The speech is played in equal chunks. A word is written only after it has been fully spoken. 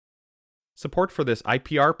Support for this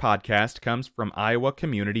IPR podcast comes from Iowa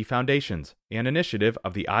Community Foundations, an initiative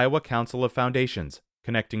of the Iowa Council of Foundations,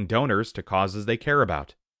 connecting donors to causes they care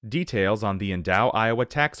about. Details on the Endow Iowa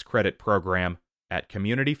Tax Credit Program at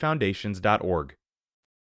communityfoundations.org.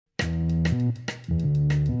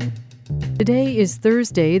 Today is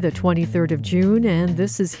Thursday, the 23rd of June, and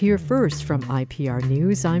this is Here First from IPR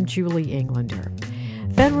News. I'm Julie Englander.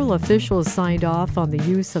 Federal officials signed off on the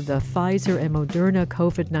use of the Pfizer and Moderna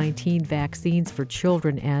COVID-19 vaccines for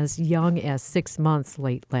children as young as 6 months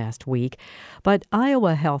late last week. But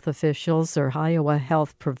Iowa health officials or Iowa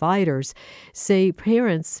health providers say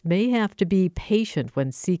parents may have to be patient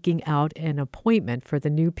when seeking out an appointment for the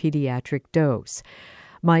new pediatric dose.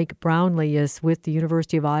 Mike Brownlee is with the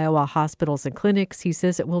University of Iowa Hospitals and Clinics. He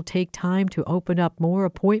says it will take time to open up more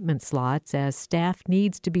appointment slots as staff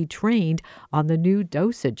needs to be trained on the new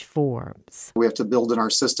dosage forms. We have to build in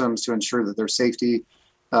our systems to ensure that there's safety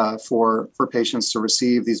for patients to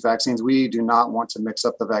receive these vaccines. We do not want to mix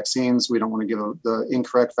up the vaccines. We don't want to give the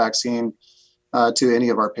incorrect vaccine to any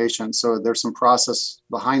of our patients. So there's some process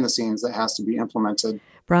behind the scenes that has to be implemented.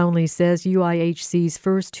 Brownlee says UIHC's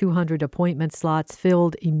first 200 appointment slots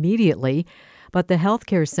filled immediately, but the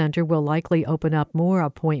healthcare center will likely open up more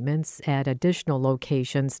appointments at additional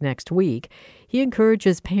locations next week. He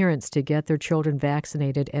encourages parents to get their children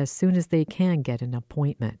vaccinated as soon as they can get an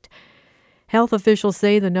appointment. Health officials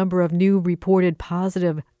say the number of new reported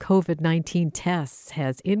positive COVID-19 tests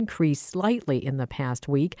has increased slightly in the past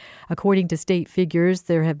week. According to state figures,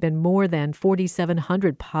 there have been more than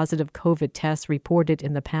 4,700 positive COVID tests reported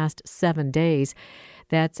in the past 7 days.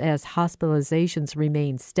 That's as hospitalizations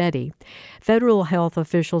remain steady. Federal health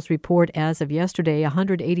officials report as of yesterday,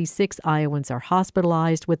 186 Iowans are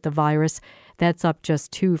hospitalized with the virus. That's up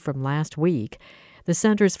just 2 from last week. The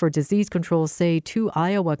Centers for Disease Control say 2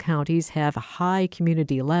 Iowa counties have high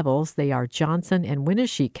community levels. They are Johnson and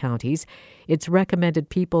Winneshiek counties. It's recommended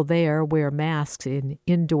people there wear masks in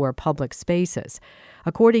indoor public spaces.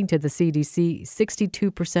 According to the CDC,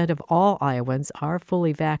 62% of all Iowans are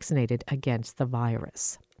fully vaccinated against the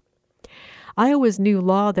virus. Iowa's new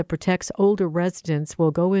law that protects older residents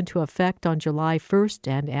will go into effect on July 1st,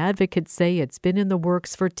 and advocates say it's been in the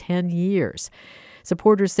works for 10 years.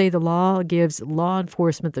 Supporters say the law gives law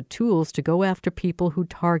enforcement the tools to go after people who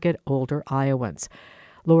target older Iowans.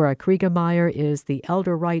 Laura Kriegemeyer is the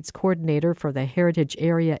Elder Rights Coordinator for the Heritage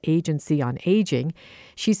Area Agency on Aging.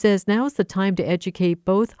 She says now is the time to educate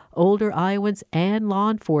both older Iowans and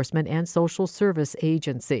law enforcement and social service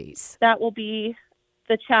agencies. That will be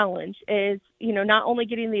the challenge is, not only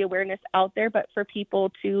getting the awareness out there, but for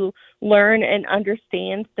people to learn and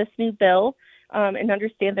understand this new bill and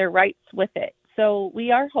understand their rights with it. So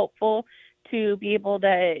we are hopeful to be able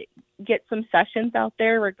to get some sessions out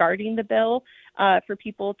there regarding the bill for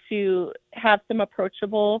people to have some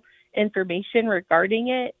approachable information regarding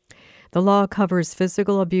it. The law covers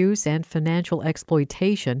physical abuse and financial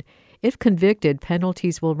exploitation. If convicted,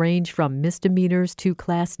 penalties will range from misdemeanors to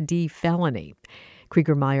Class D felony.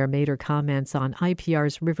 Kriegemeyer made her comments on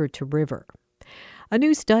IPR's River to River. A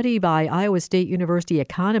new study by Iowa State University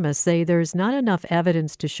economists say there's not enough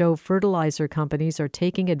evidence to show fertilizer companies are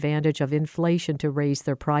taking advantage of inflation to raise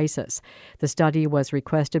their prices. The study was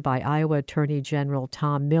requested by Iowa Attorney General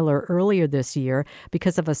Tom Miller earlier this year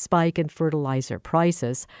because of a spike in fertilizer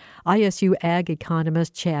prices. ISU ag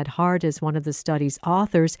economist Chad Hart is one of the study's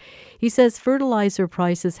authors. He says fertilizer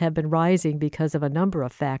prices have been rising because of a number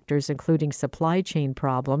of factors, including supply chain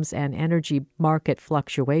problems and energy market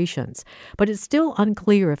fluctuations. But it's still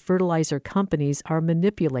unclear if fertilizer companies are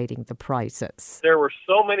manipulating the prices. There were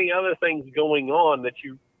so many other things going on that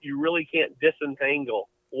you really can't disentangle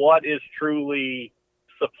what is truly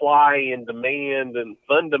supply and demand and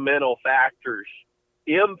fundamental factors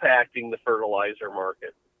impacting the fertilizer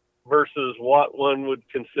market versus what one would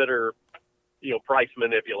consider price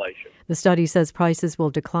manipulation. The study says prices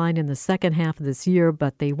will decline in the second half of this year,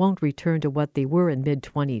 but they won't return to what they were in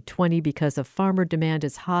mid-2020 because of farmer demand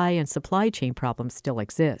is high and supply chain problems still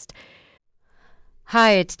exist.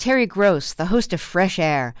 Hi, it's Terry Gross, the host of Fresh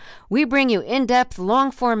Air. We bring you in-depth,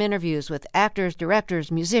 long-form interviews with actors,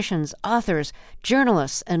 directors, musicians, authors,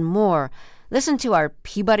 journalists, and more. Listen to our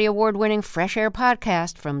Peabody Award-winning Fresh Air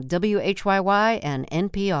podcast from WHYY and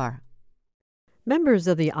NPR. Members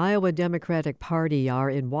of the Iowa Democratic Party are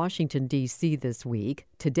in Washington, D.C. this week.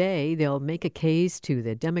 Today, they'll make a case to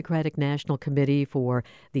the Democratic National Committee for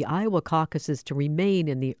the Iowa caucuses to remain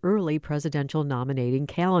in the early presidential nominating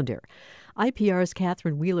calendar. IPR's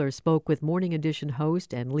Catherine Wheeler spoke with Morning Edition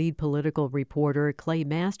host and lead political reporter Clay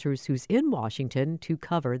Masters, who's in Washington to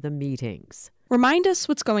cover the meetings. Remind us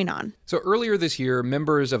what's going on. So earlier this year,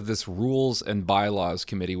 members of this Rules and Bylaws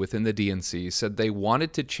Committee within the DNC said they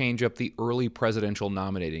wanted to change up the early presidential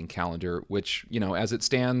nominating calendar, which, as it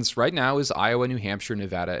stands right now is Iowa, New Hampshire,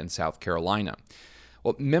 Nevada, and South Carolina.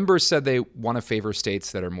 Well, members said they want to favor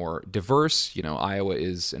states that are more diverse. Iowa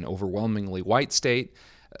is an overwhelmingly white state.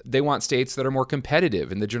 They want states that are more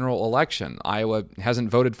competitive in the general election. Iowa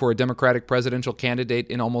hasn't voted for a Democratic presidential candidate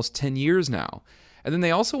in almost 10 years now. And then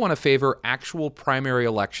they also want to favor actual primary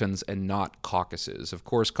elections and not caucuses. Of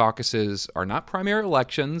course, caucuses are not primary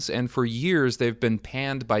elections, and for years they've been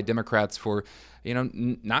panned by Democrats for,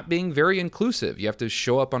 not being very inclusive. You have to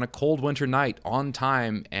show up on a cold winter night on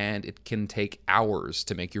time, and it can take hours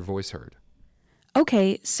to make your voice heard.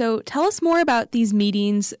 Okay, so tell us more about these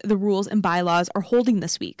meetings the Rules and Bylaws are holding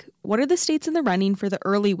this week. What are the states in the running for the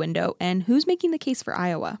early window, and who's making the case for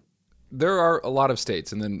Iowa? There are a lot of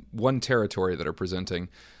states and then one territory that are presenting.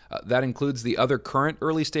 That includes the other current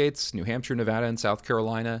early states, New Hampshire, Nevada, and South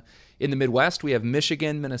Carolina. In the Midwest, we have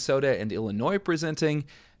Michigan, Minnesota, and Illinois presenting.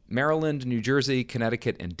 Maryland, New Jersey,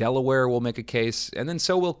 Connecticut, and Delaware will make a case. And then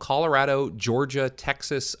so will Colorado, Georgia,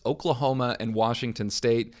 Texas, Oklahoma, and Washington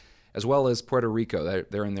State, as well as Puerto Rico.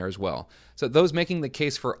 They're in there as well. So those making the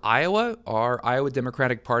case for Iowa are Iowa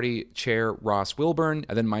Democratic Party Chair Ross Wilburn,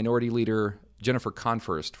 and then Minority Leader Jennifer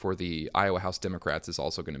Confirst for the Iowa House Democrats is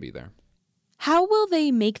also going to be there. How will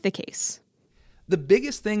they make the case? The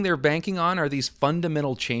biggest thing they're banking on are these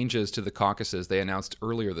fundamental changes to the caucuses they announced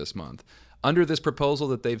earlier this month. Under this proposal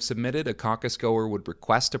that they've submitted, a caucus goer would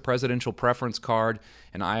request a presidential preference card,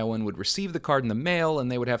 an Iowan would receive the card in the mail,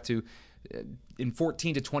 and they would have to, in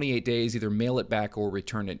 14 to 28 days, either mail it back or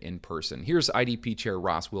return it in person. Here's IDP Chair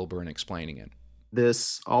Ross Wilburn explaining it.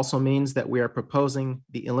 This also means that we are proposing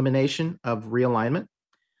the elimination of realignment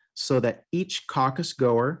so that each caucus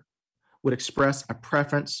goer would express a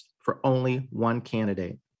preference for only one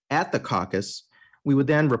candidate. At the caucus, we would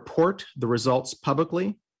then report the results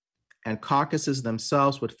publicly, and caucuses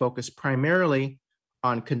themselves would focus primarily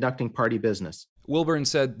on conducting party business. Wilburn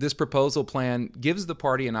said this proposal plan gives the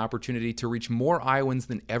party an opportunity to reach more Iowans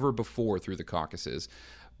than ever before through the caucuses.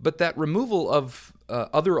 But that removal of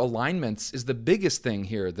other alignments is the biggest thing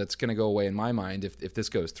here that's going to go away in my mind if this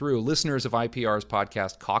goes through. Listeners of IPR's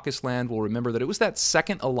podcast Caucus Land will remember that it was that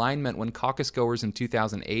second alignment when caucus goers in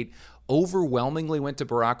 2008 overwhelmingly went to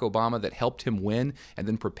Barack Obama that helped him win and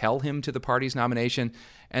then propel him to the party's nomination.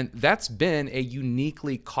 And that's been a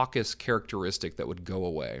uniquely caucus characteristic that would go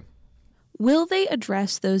away. Will they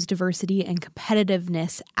address those diversity and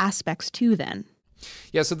competitiveness aspects too then?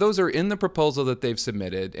 Yeah, so those are in the proposal that they've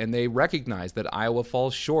submitted, and they recognize that Iowa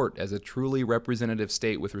falls short as a truly representative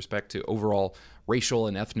state with respect to overall racial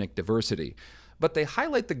and ethnic diversity. But they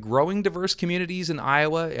highlight the growing diverse communities in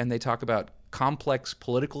Iowa, and they talk about complex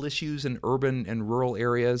political issues in urban and rural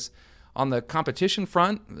areas. On the competition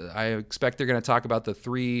front, I expect they're going to talk about the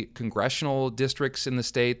 3 congressional districts in the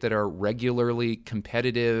state that are regularly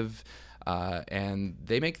competitive. And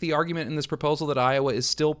they make the argument in this proposal that Iowa is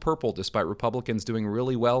still purple despite Republicans doing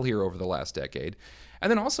really well here over the last decade. And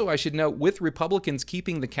then also I should note, with Republicans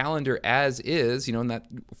keeping the calendar as is, in that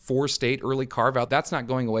 4-state early carve-out, that's not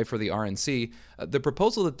going away for the RNC. The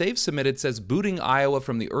proposal that they've submitted says booting Iowa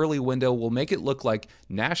from the early window will make it look like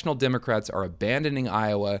national Democrats are abandoning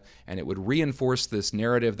Iowa, and it would reinforce this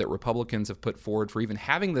narrative that Republicans have put forward for even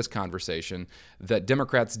having this conversation, that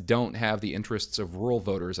Democrats don't have the interests of rural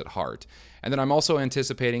voters at heart. And then I'm also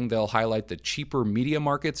anticipating they'll highlight the cheaper media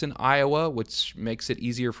markets in Iowa, which makes it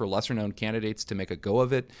easier for lesser-known candidates to make a go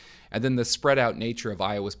of it. And then the spread-out nature of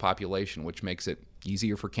Iowa's population, which makes it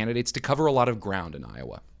easier for candidates to cover a lot of ground in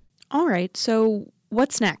Iowa. All right, so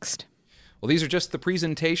what's next? Well, these are just the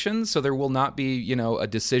presentations, so there will not be, a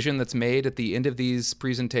decision that's made at the end of these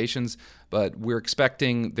presentations, but we're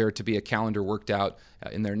expecting there to be a calendar worked out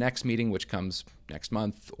in their next meeting, which comes next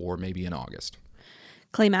month or maybe in August.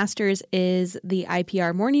 Clay Masters is the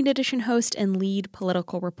IPR Morning Edition host and lead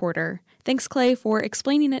political reporter. Thanks, Clay, for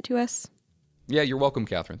explaining it to us. Yeah, you're welcome,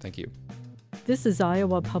 Catherine. Thank you. This is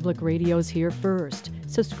Iowa Public Radio's Here First.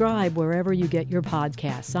 Subscribe wherever you get your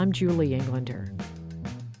podcasts. I'm Julie Englander.